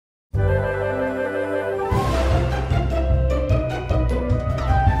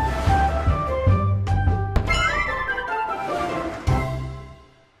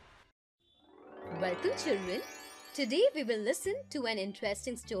children, today we will listen to an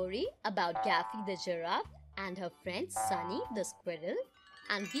interesting story about Gaffy the giraffe and her friend Sunny the squirrel,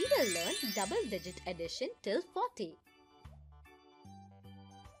 and we will learn double-digit addition till 40.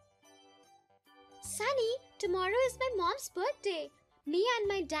 Sunny, tomorrow is my mom's birthday. Me and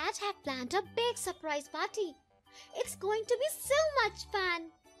my dad have planned a big surprise party. It's going to be so much fun.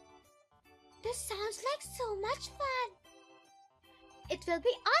 This sounds like so much fun. It will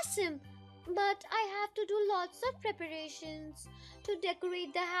be awesome. But I have to do lots of preparations. To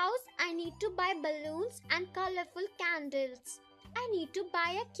decorate the house, I need to buy balloons and colorful candles. I need to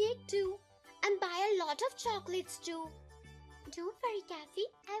buy a cake too. And buy a lot of chocolates too. Don't worry, Gaffy.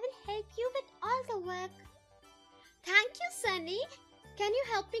 I will help you with all the work. Thank you, Sunny. Can you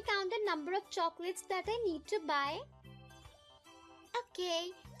help me count the number of chocolates that I need to buy?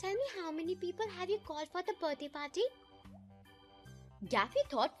 Okay. Tell me, how many people have you called for the birthday party? Gaffy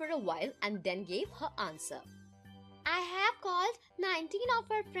thought for a while and then gave her answer. I have called 19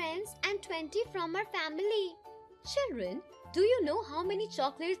 of our friends and 20 from our family. Children, do you know how many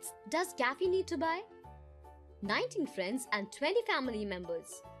chocolates does Gaffy need to buy? 19 friends and 20 family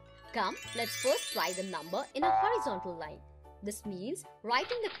members. Come, let's first write the number in a horizontal line. This means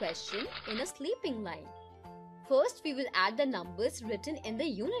writing the question in a sleeping line. First, we will add the numbers written in the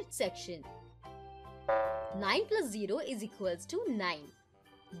unit section. 9 plus 0 is equals to 9.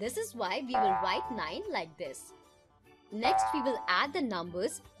 This is why we will write 9 like this. Next, we will add the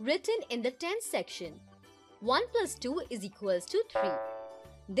numbers written in the tens section. 1 plus 2 is equals to 3.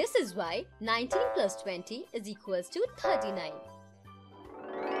 This is why 19 plus 20 is equals to 39.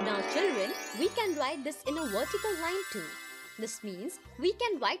 Now children, we can write this in a vertical line too. This means we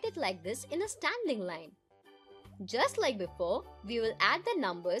can write it like this in a standing line. Just like before, we will add the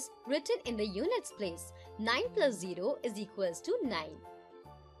numbers written in the units place. 9 plus 0 is equals to 9.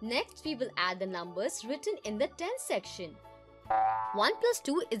 Next, we will add the numbers written in the tens section. 1 plus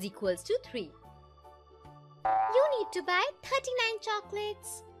 2 is equals to 3. You need to buy 39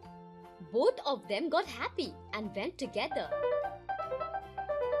 chocolates. Both of them got happy and went together.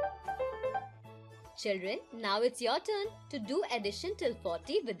 Children, now it's your turn to do addition till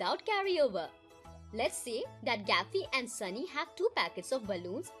 40 without carryover. Let's say that Gaffy and Sunny have 2 packets of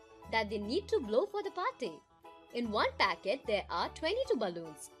balloons that they need to blow for the party. In one packet there are 22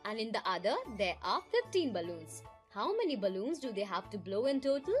 balloons and in the other there are 15 balloons. How many balloons do they have to blow in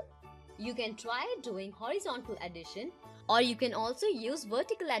total? You can try doing horizontal addition, or you can also use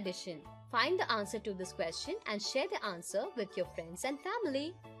vertical addition. Find the answer to this question and share the answer with your friends and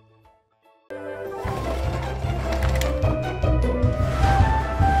family.